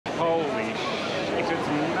Holy shit, it's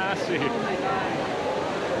massive. Oh my god.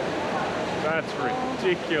 That's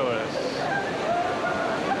ridiculous.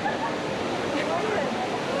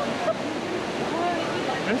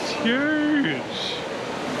 It's huge.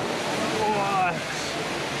 What?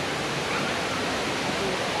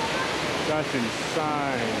 That's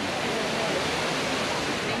insane.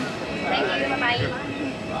 Thank you, bye-bye.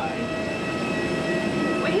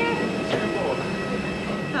 We're here. Singapore.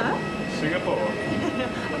 Huh? Singapore.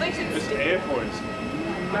 This airport is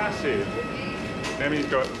massive. Emmy's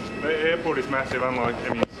got, the airport is massive, unlike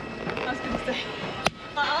Emmy's. I was going to say,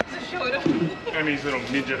 my arms are shorter. Emmy's little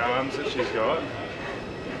midget arms that she's got.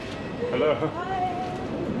 Hello.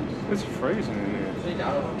 Hi. It's freezing in here.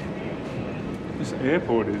 This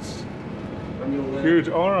airport is huge.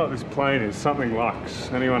 I don't know what this plane is. Something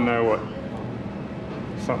Lux. Anyone know what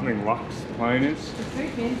something Lux plane is? It's very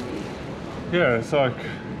fancy. Yeah, it's like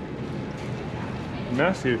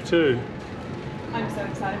massive too. I'm so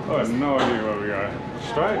excited I for have this. no idea where we go.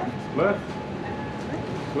 Straight, left,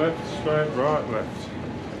 left, straight, right, left.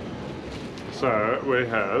 So we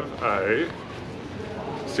have a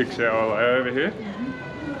 6-hour layover here,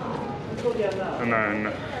 and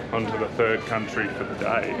then onto the third country for the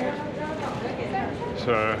day.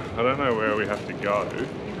 So I don't know where we have to go.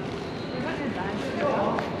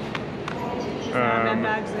 Our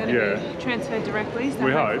bags are going to be transferred directly, so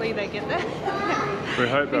We hope. hopefully they get there. We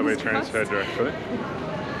hope that we Fingers transfer crossed. directly.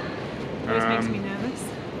 Always makes me nervous.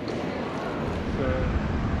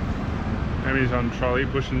 So, Emmy's on trolley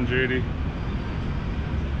pushing duty.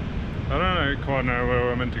 I don't quite know where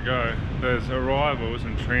we're meant to go. There's arrivals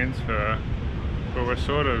and transfer, but we're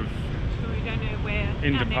sort of But we don't know where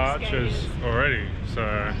in our next departures gate is. already. So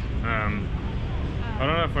I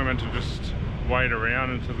don't know if we're meant to just wait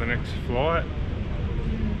around until the next flight,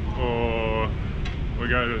 or we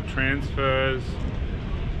go to the transfers.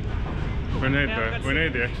 We need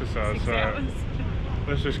the exercise, 6 so hours.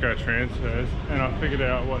 let's just go transfers. And I figured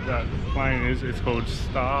out what that plane is. It's called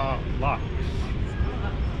Star Lux.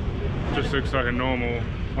 Just looks like a normal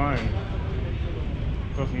plane.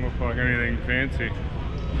 Doesn't look like anything fancy,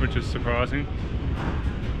 which is surprising.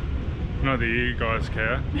 Not that you guys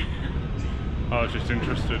care. I was just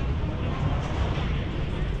interested.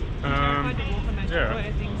 I'm terrified to walk on those yeah.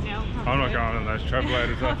 travelator things now. I'm not going on those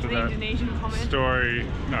travelators after the that Indonesian comment. story.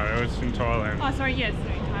 No, it was in Thailand. Oh, sorry, yes,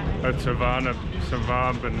 sorry, Thailand. At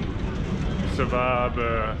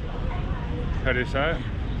Savab, how do you say it?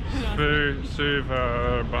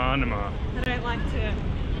 Suvarnama. I don't like to.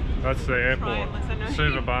 That's the airport. unless I know.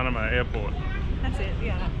 Suvarnama Airport. That's it,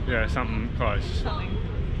 yeah. Yeah, something close. Something.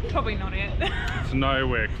 Probably not it. It's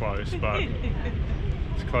nowhere close, but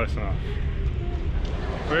it's close enough.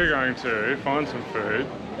 We're going to find some food,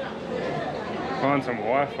 find some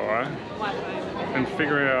Wi-Fi, and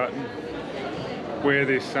figure out where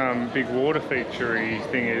this big water feature-y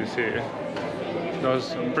thing is here.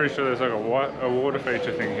 I'm pretty sure there's like a water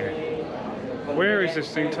feature thing here. Where is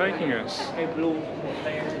this thing taking us? We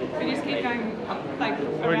just keep going like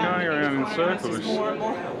We're going around in circles. More and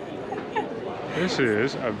more. This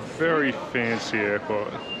is a very fancy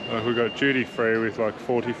airport. Like we've got duty free with like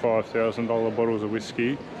 $45,000 bottles of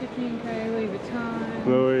whiskey. 15K, Louis Vuitton.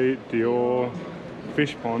 Louis, Dior,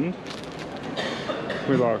 fish pond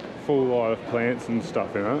with like full live plants and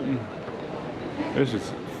stuff in it. This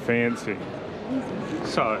is fancy.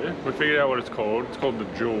 So we figured out what it's called. It's called the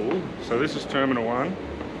Jewel. So this is Terminal 1.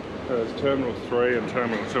 There's Terminal 3 and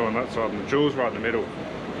Terminal 2 on that side, and the Jewel's right in the middle.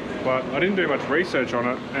 But I didn't do much research on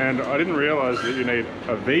it, and I didn't realise that you need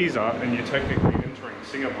a visa and you're technically entering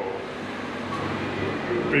Singapore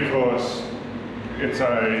because it's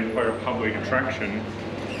like a public attraction.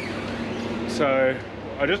 So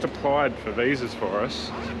I just applied for visas for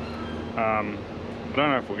us. I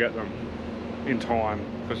don't know if we'll get them in time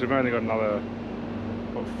because we've only got another,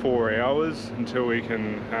 what, 4 hours until we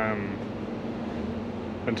can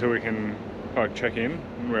like check in.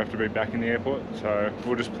 We have to be back in the airport, so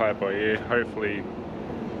we'll just play it by ear. Hopefully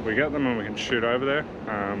we get them and we can shoot over there,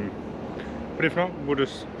 but if not, we'll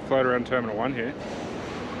just float around Terminal 1 here.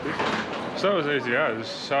 So it was easy as.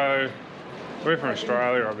 So we're from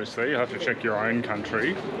Australia, obviously. You have to check your own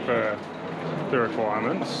country for the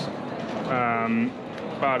requirements,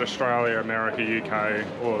 but Australia, America, UK,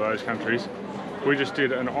 all of those countries, we just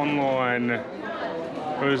did an online, it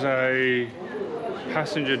was a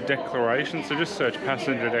passenger declaration. So just search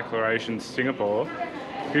passenger declaration Singapore.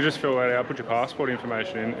 You just fill that out, put your passport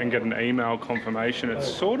information in, and get an email confirmation. It's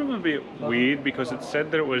sort of a bit weird because it said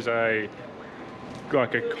that it was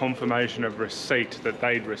like a confirmation of receipt that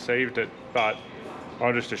they'd received it, but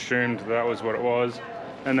I just assumed that was what it was.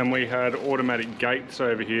 And then we had automatic gates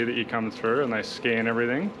over here that you come through and they scan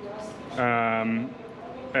everything.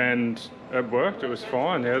 And it worked, it was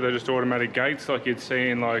fine. Yeah, they're just automatic gates like you'd see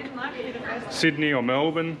in like Sydney or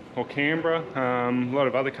Melbourne or Canberra. A lot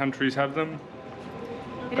of other countries have them.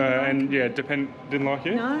 And yeah, didn't like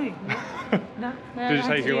you? No. No. Did you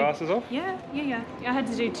take your glasses off? Yeah. I had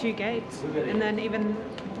to do 2 gates, and then even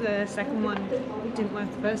the second one didn't work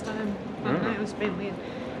the first time. I don't know, it was a bit weird.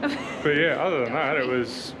 But yeah, other than that, it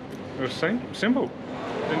was simple.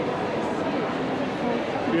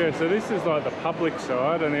 Yeah, so this is like the public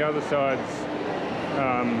side, and the other side's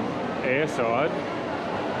air side.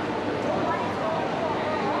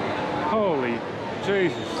 Holy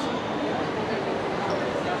Jesus.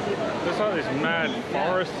 There's like this mad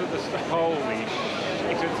forest at the start. Holy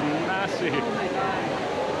shit, it's massive.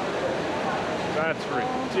 That's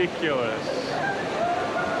ridiculous.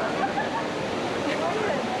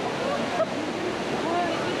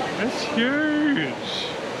 It's huge.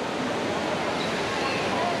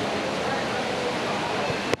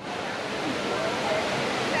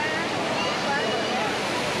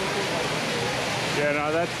 Yeah,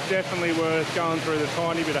 no, that's definitely worth going through the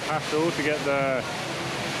tiny bit of hassle to get to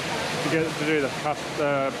do the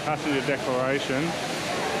passenger declaration.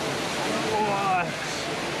 What?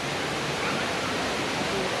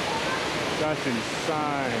 That's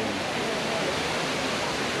insane.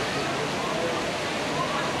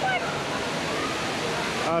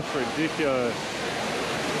 That's ridiculous.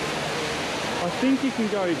 I think you can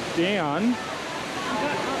go down.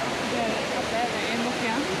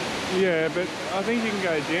 Yeah, but I think you can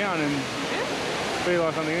go down and be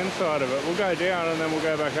like on the inside of it. We'll go down and then we'll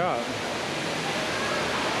go back up.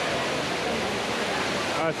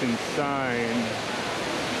 That's insane.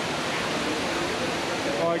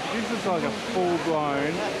 Like, this is like a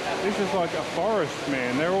full-blown, this is like a forest,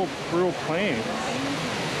 man. They're all real plants.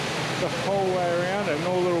 The whole way around it, and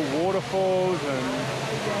all little waterfalls, and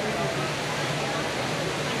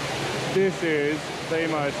this is the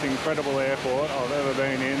most incredible airport I've ever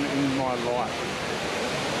been in my life.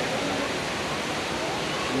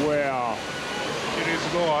 Wow. It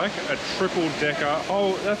is like a triple decker.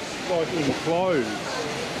 Oh, that's like enclosed.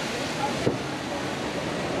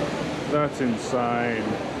 That's insane.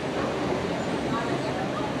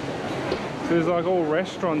 So there's like all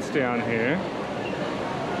restaurants down here.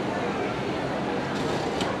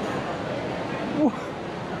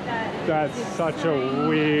 That's such a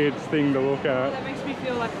weird thing to look at. That makes me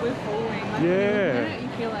feel like we're falling. Like, yeah. You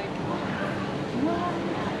feel like,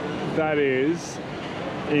 what? That is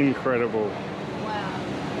incredible. Wow.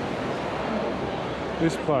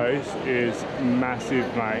 This place is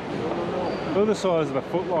massive, mate. Look at the size of the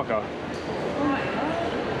Foot Locker. Oh my God.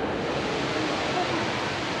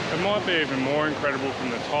 It might be even more incredible from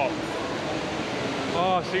the top.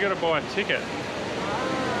 Oh, so you got to buy a ticket.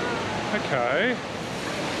 Okay.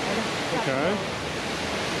 Okay.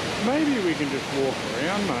 Maybe we can just walk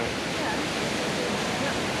around, mate.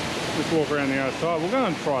 Just walk around the other side. We'll go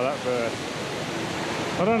and try that first.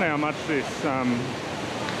 I don't know how much this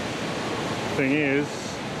thing is.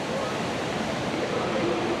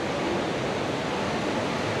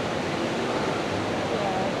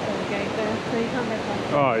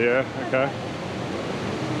 Oh yeah, okay.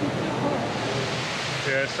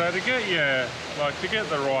 Yeah, so to get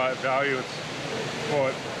the right value, it's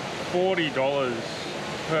what, $40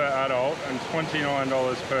 per adult and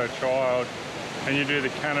 $29 per child, and you do the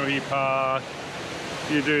canopy park,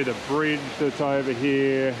 you do the bridge that's over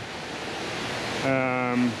here,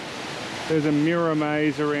 there's a mirror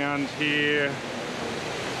maze around here.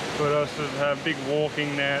 What else does it have? Big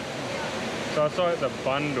walking net. So it's like the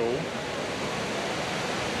bundle.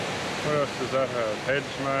 What else does that have? Hedge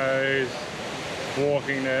maze,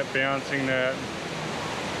 walking net, bouncing net.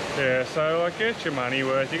 Yeah, so like, get your money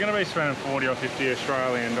worth. You're going to be spending 40 or 50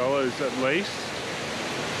 Australian dollars at least.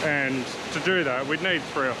 And to do that, we'd need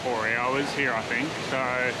 3 or 4 hours here, I think. So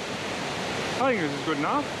I think this is good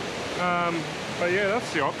enough. But yeah,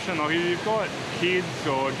 that's the option. Like, if you've got kids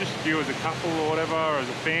or just you as a couple or whatever, or as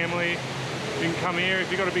a family, you can come here. If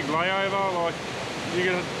you've got a big layover, like, you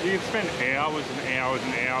can spend hours and hours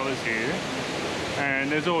and hours here. And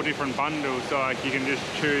there's all different bundles, so like you can just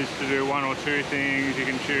choose to do 1 or 2 things. You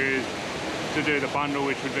can choose to do the bundle,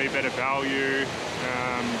 which would be better value.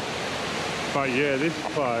 But yeah, this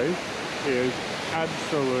place is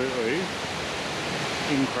absolutely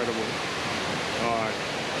incredible. Like,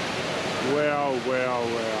 wow, wow,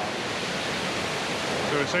 wow.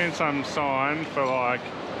 So we've seen some sign for like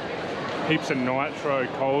heaps of nitro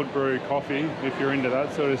cold brew coffee, if you're into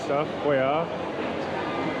that sort of stuff. We are.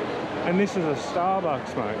 And this is a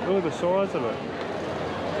Starbucks, mate. Look at the size of it.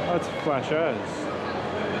 That's flash as.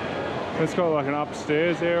 It's got like an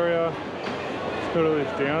upstairs area. It's got a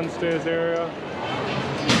downstairs area.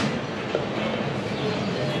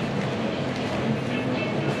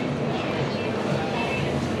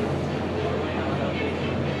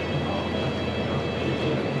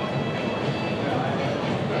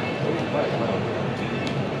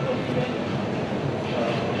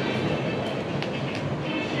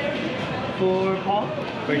 For Paul?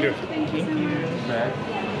 Thank you. Thank you so much.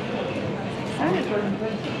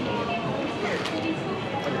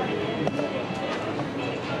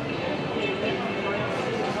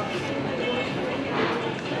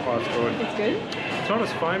 Oh, it's good. It's good. It's not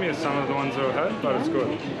as foamy as some of the ones that I've had, but it's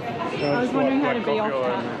good. I was wondering how to be off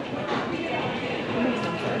that.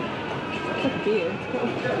 It's like a beer.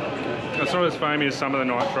 It's not as foamy as some of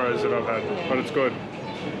the nitros that I've had, but it's good.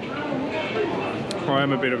 I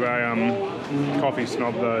am a bit of a coffee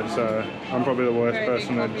snob though, so I'm probably the worst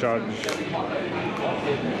person to judge.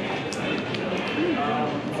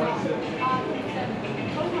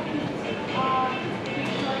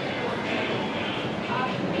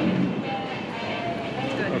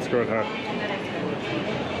 That's good, huh?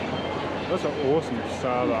 That's an awesome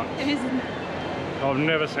Starbucks. It is. I've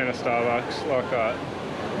never seen a Starbucks like that.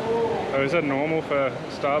 Oh, is that normal for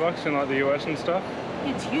Starbucks in like the US and stuff?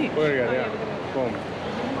 It's huge. Where do you go down? Boom.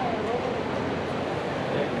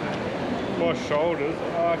 My shoulders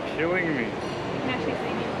are killing me. You can actually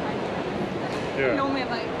see me behind you. Yeah. Normally I'm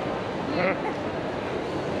like...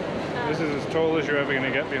 This is as tall as you're ever going to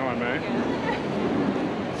get behind me.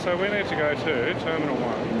 Yeah. So we need to go to Terminal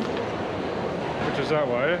 1, which is that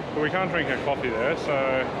way, but we can't drink our coffee there,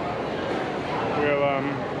 so we'll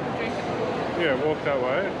yeah, walk that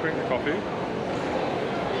way, drink the coffee,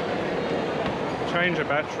 change a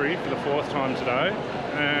battery for the 4th time today,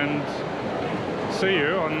 and see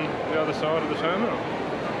you on the other side of the terminal.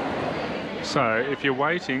 So if you're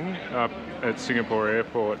waiting up at Singapore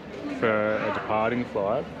Airport for a departing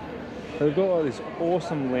flight, they've got like this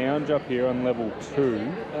awesome lounge up here on level 2.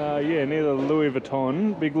 Yeah, near the Louis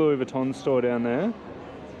Vuitton, big Louis Vuitton store down there.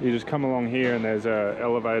 You just come along here and there's an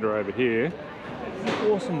elevator over here.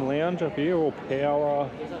 Awesome lounge up here, all power,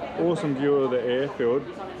 awesome view of the airfield.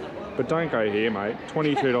 But don't go here, mate.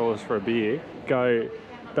 $22 for a beer. Go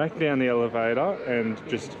back down the elevator and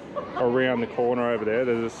just around the corner over there.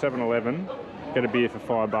 There's a 7-Eleven. Get a beer for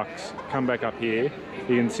 $5. Come back up here.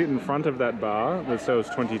 You can sit in front of that bar that sells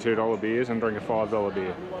 $22 beers and drink a $5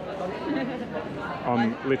 beer.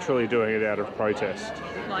 I'm literally doing it out of protest.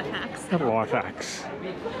 Life hacks. Life hacks.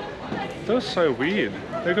 That's so weird.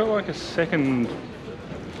 They've got like a second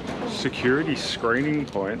security screening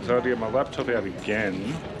point, so I have to get my laptop out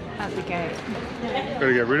again. At the gate. Got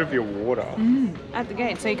to get rid of your water. At the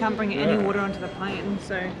gate, so you can't bring any water onto the plane.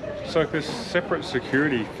 So It's like there's separate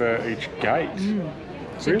security for each gate.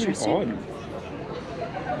 it's Really interesting.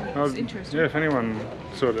 odd. It's interesting. Yeah, if anyone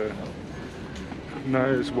sort of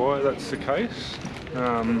knows why that's the case,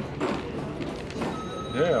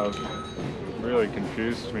 yeah, really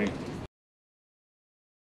confused me.